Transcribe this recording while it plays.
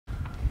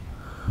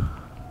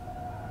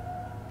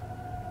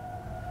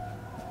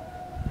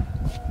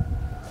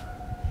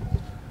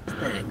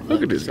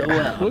Look at this so guy.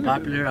 well. I'm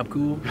popular, I'm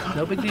cool,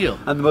 no big deal.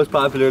 I'm the most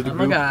popular of the I'm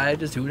group. a guy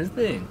just doing his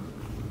thing.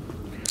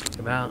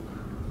 I'm out,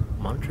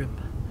 I'm on a trip,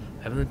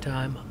 having the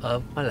time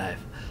of my life.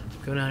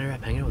 Going out here,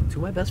 I'm hanging out with two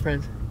of my best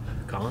friends,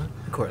 Colin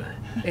and Cortland.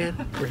 And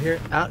we're here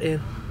out in,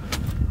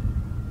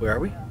 where are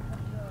we?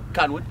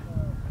 Cottonwood.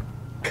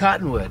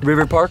 Cottonwood.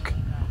 River Park.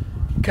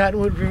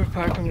 Cottonwood River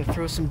Park. I'm gonna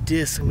throw some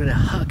discs, I'm gonna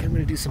huck, I'm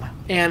gonna do some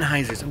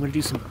Anheisers, I'm gonna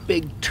do some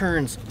big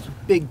turns, some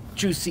big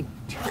juicy,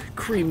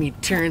 creamy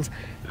turns,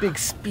 big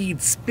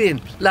speed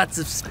spin, lots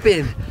of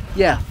spin.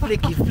 Yeah,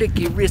 flicky,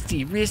 flicky,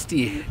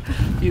 wristy,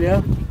 you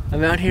know?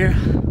 I'm out here,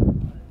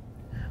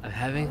 I'm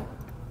having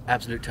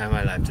absolute time of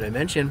my life. Did I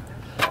mention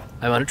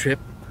I'm on a trip,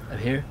 I'm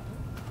here?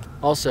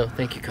 Also,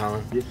 thank you,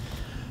 Colin. Yeah.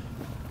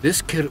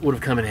 This would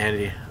have come in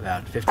handy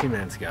about 15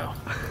 minutes ago.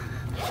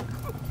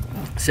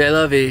 C'est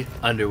la vie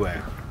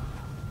underwear.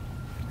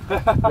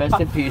 Rest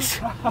in peace,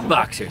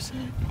 boxers.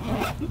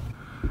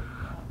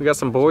 We got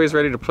some boys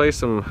ready to play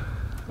some.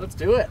 Let's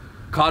do it.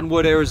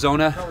 Cottonwood,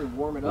 Arizona.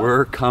 Warm it up.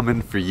 We're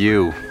coming for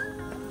you.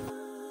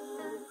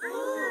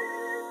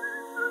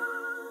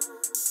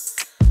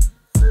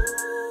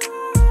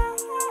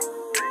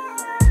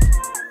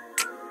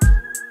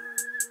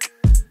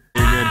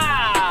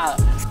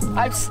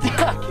 I'm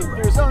stuck.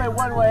 There's only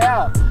one way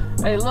out.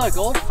 Hey, look,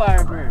 old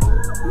Firebird.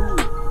 Ooh,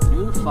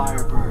 new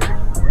Firebird.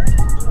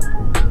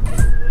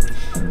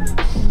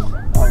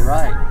 All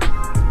right.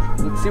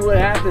 Let's see what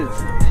happens.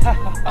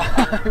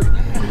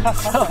 I'm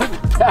so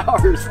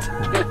embarrassed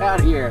to get out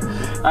of here.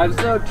 I'm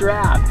so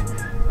trapped.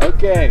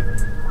 Okay.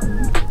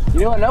 You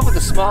know, enough with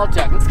the small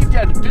talk. Let's get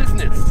down to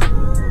business.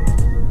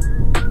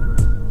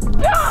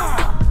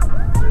 Ah!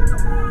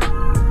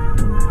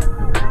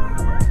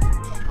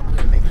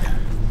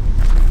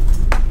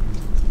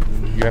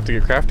 You have to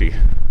get crafty.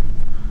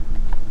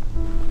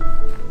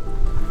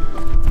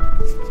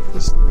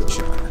 This is a good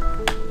shot.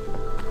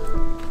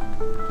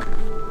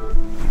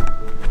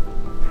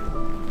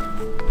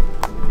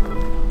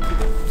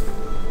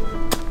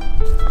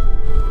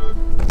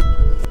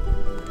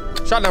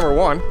 Shot number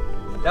one.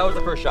 That was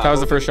the first shot. That was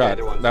the first shot.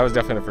 That was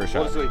definitely the first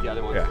shot. We'll just wait the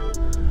other one. Yeah.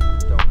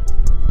 So,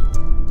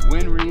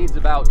 wind reads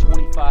about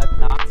 25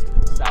 knots to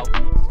the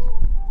southeast.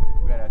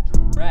 We got a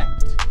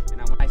direct, and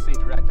when I say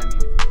direct, I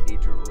mean a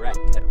direct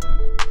headwind.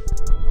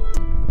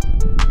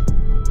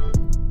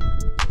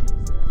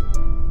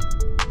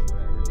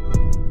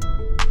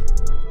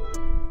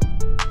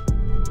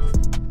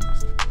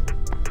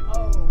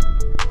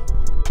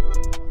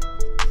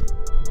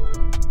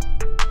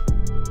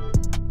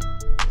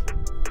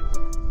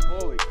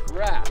 Holy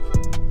crap!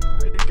 I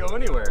didn't go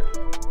anywhere.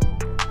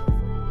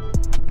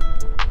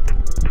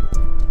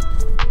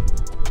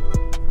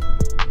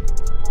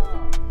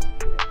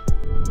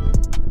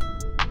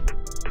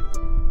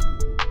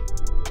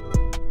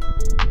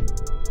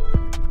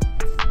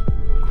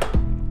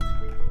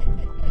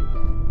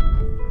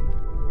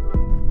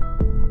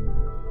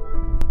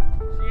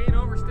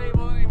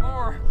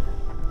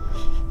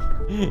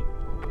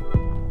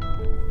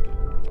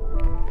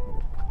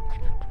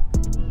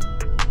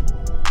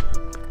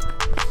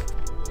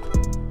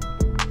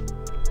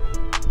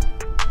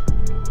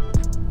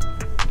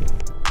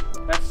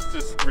 That's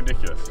just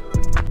ridiculous.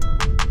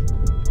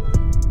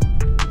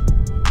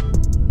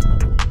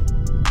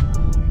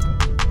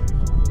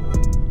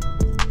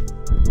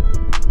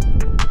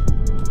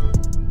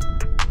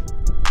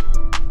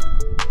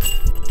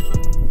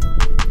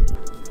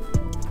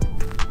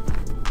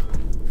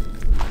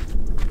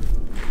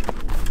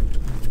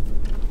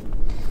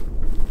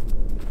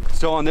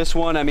 So on this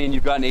one, I mean,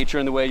 you've got nature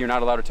in the way, you're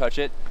not allowed to touch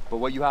it, but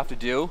what you have to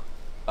do,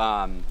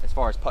 as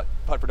far as putt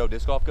for dough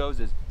disc golf goes,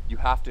 is you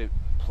have to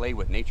play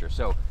with nature.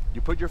 So you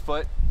put your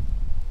foot,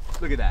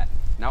 look at that.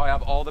 Now I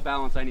have all the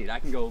balance I need. I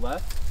can go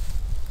left,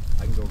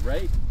 I can go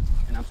right,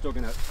 and I'm still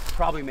gonna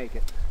probably make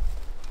it.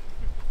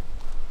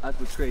 That's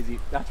what's crazy.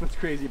 That's what's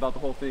crazy about the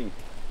whole thing.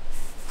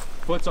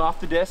 Foot's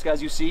off the disc,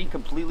 as you see,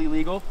 completely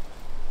legal.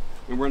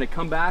 And we're gonna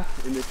come back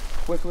in this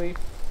quickly,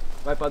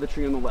 right by the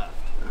tree on the left.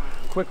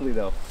 Quickly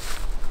though.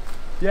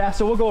 Yeah,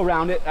 so we'll go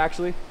around it,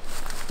 actually.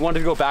 Wanted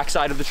to go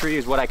backside of the tree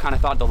is what I kind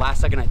of thought the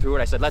last second I threw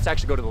it. I said, let's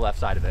actually go to the left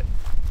side of it.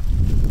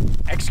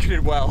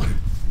 Executed well.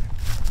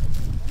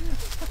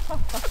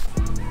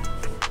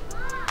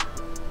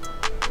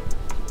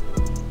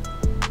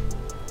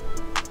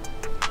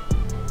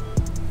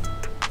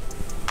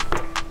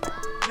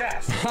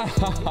 Yes!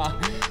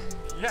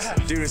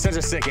 Yes! Dude, it's such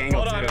a sick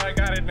angle. Hold on, I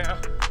got it now.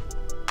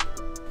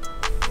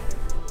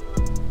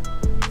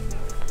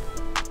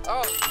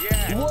 Oh,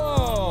 yeah!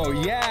 Whoa,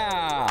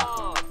 yeah!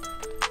 Oh.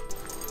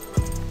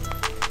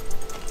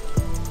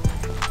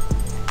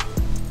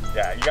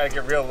 Yeah, you gotta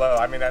get real low.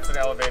 I mean, that's an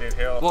elevated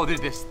hill. Well,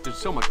 there's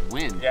so much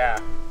wind. Yeah.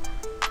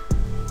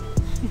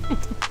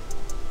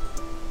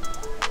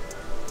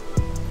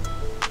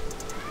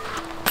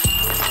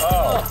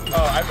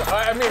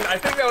 I mean, I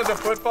think that was a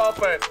football,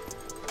 but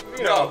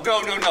you know.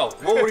 No.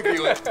 We'll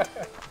review it.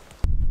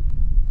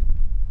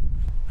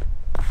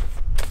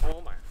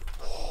 Oh my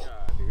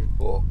god, dude.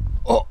 Oh.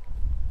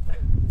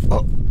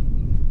 That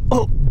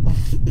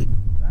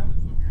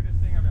was the weirdest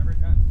thing I've ever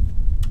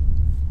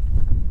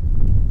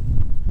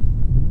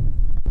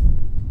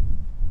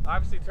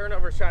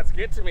first shots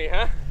get to me,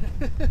 huh?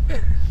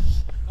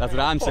 That's what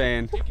I'm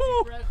saying. Take a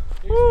deep breath.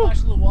 Maybe splash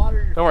a little water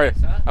in your Don't worry,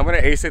 face, huh? I'm gonna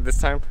ace it this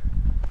time.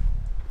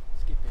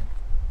 Skip in.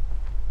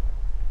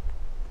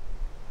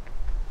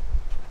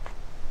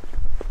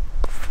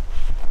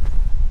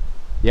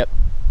 Yep.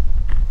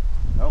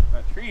 Nope,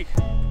 that tree.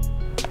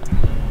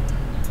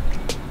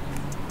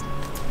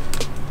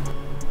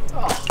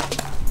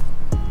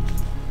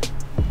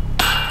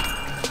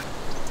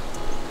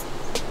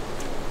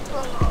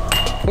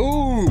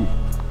 Ooh.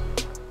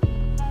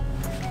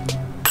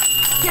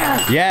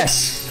 Yeah.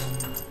 Yes.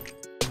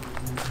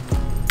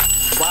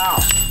 Wow.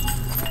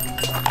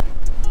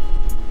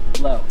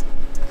 Low,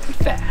 be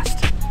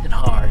fast, and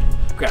hard,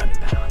 ground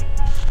and pound.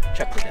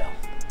 Chuck Liddell.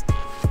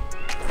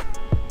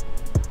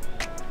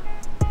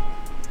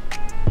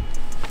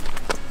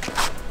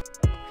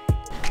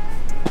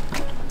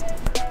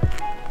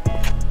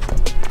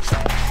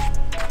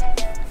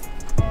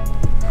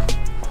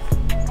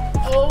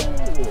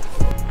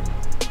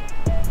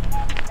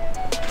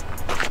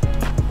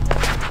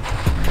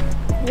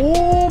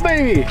 Oh,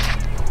 baby.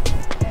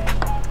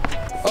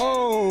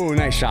 Oh,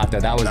 nice shot though.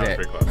 That was That was it.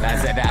 pretty close.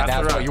 That's it.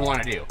 That's what what you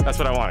want to do. That's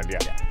what I wanted, yeah.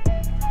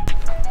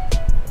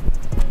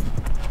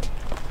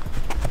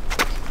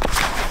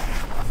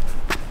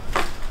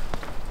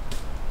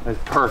 That's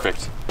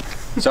perfect.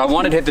 So I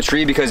wanted to hit the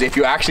tree because if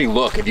you actually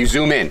look, if you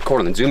zoom in,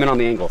 Cortland, zoom in on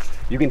the angle,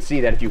 you can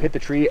see that if you hit the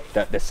tree,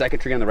 the second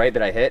tree on the right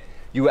that I hit,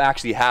 you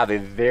actually have a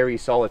very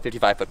solid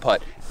 55-foot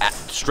putt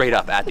straight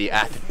up at the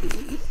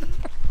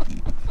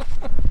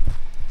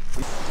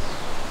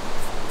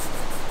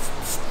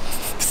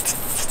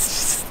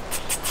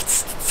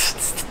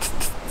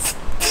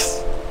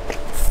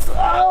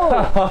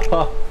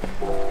Oh!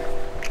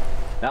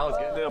 That was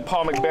good. The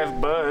Paul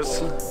Macbeth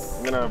buzz.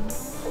 I'm gonna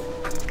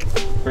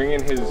bring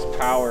in his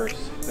powers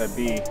that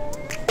be.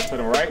 Put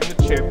him right in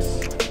the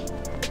chips.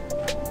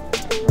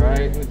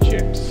 Right in the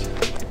chips.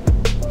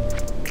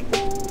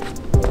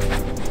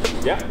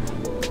 Yeah.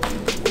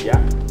 Yeah.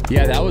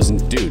 Yeah, that was,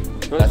 dude.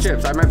 Those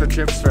chips. I meant the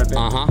chips right there.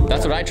 Uh-huh.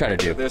 That's what I try to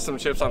do. There's some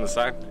chips on the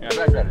side. Yeah. That's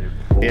what I try to do.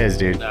 It is,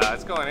 dude.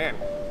 It's going in.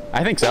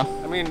 I think so.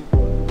 I mean,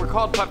 we're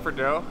called putt for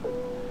dough,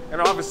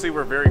 and obviously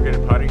we're very good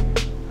at putting,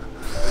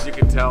 as you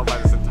can tell by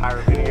this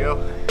entire video.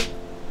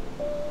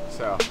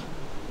 So.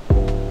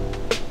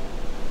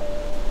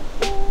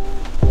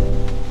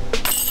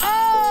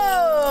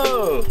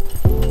 Oh!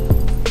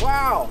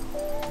 Wow.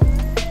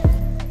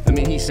 I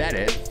mean, he said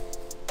it.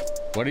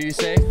 What did he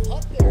say?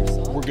 Putt there,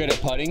 son. We're good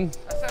at putting.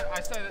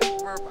 I said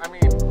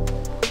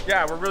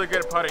yeah, we're really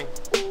good at putting.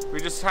 We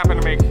just happen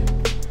to make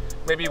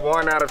maybe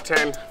 1 out of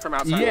 10 from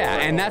outside. Yeah,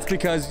 and that's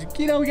because,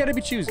 you know, we gotta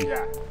be choosy.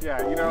 Yeah,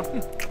 yeah, you know.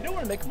 You don't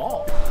want to make them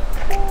all.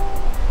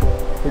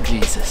 For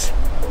Jesus.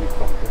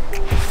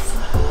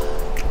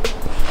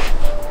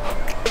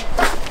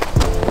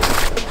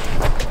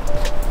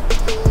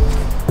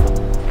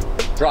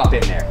 Drop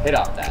in there, hit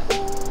off that.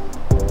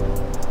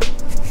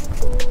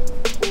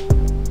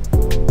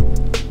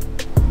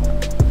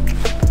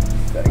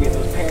 Gotta get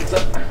those pants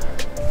up.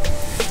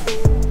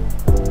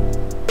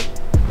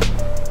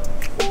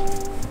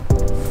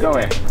 Go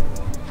in.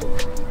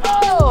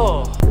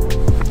 Oh!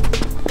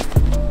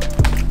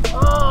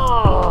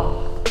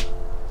 Oh!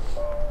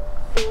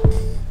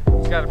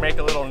 Just gotta make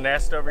a little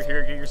nest over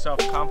here, get yourself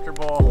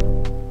comfortable.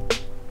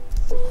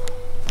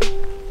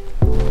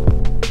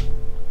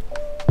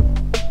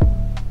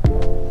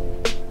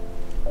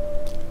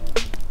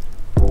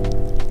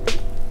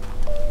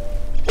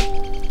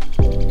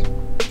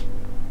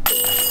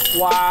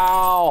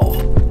 Wow!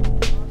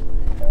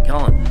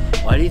 Kellen,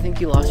 why do you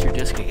think you lost your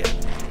disc again?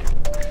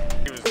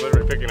 He was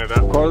literally picking it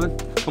up.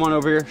 Cortland, come on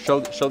over here. Show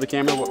the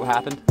camera what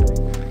happened.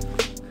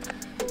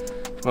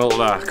 Well,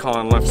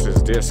 Colin left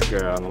his disc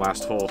on the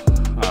last hole.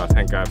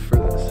 Thank God for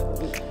this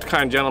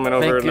kind gentleman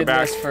over in the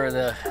back. Thank goodness for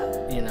the,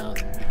 you know,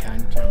 the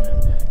kind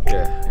gentleman.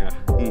 Yeah, yeah.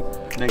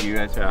 Thank you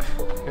guys. Yeah.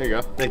 There you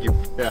go. Thank you.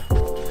 Yeah.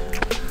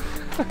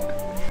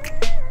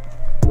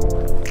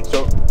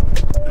 So,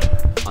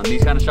 on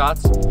these kind of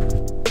shots,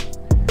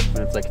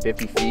 when it's like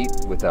 50 feet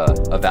with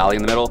a valley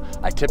in the middle,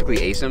 I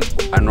typically ace them.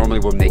 I normally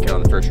will make it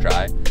on the first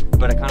try,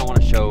 but I kind of want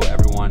to show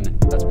everyone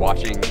that's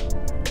watching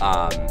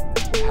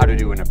how to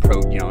do an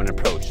approach.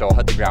 So I'll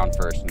hit the ground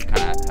first and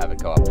kind of have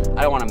it go up.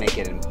 I don't want to make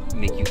it and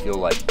make you feel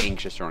like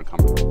anxious or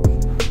uncomfortable.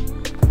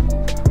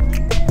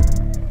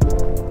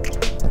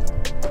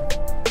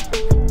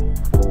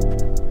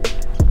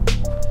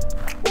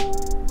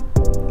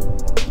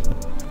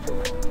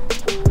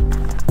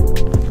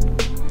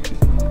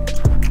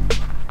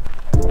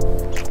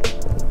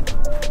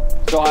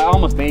 So I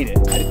almost made it.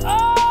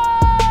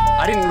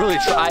 I didn't really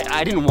try.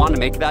 I didn't want to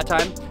make it that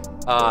time.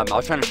 I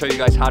was trying to show you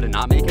guys how to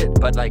not make it,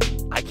 but like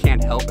I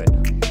can't help it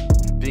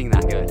being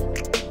that good.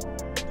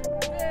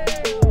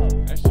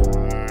 Nice shot.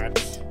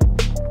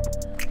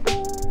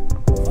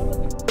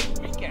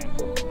 Weekend.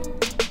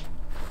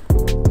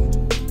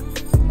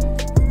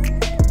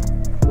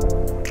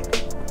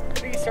 I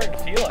think he's starting to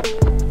feel it.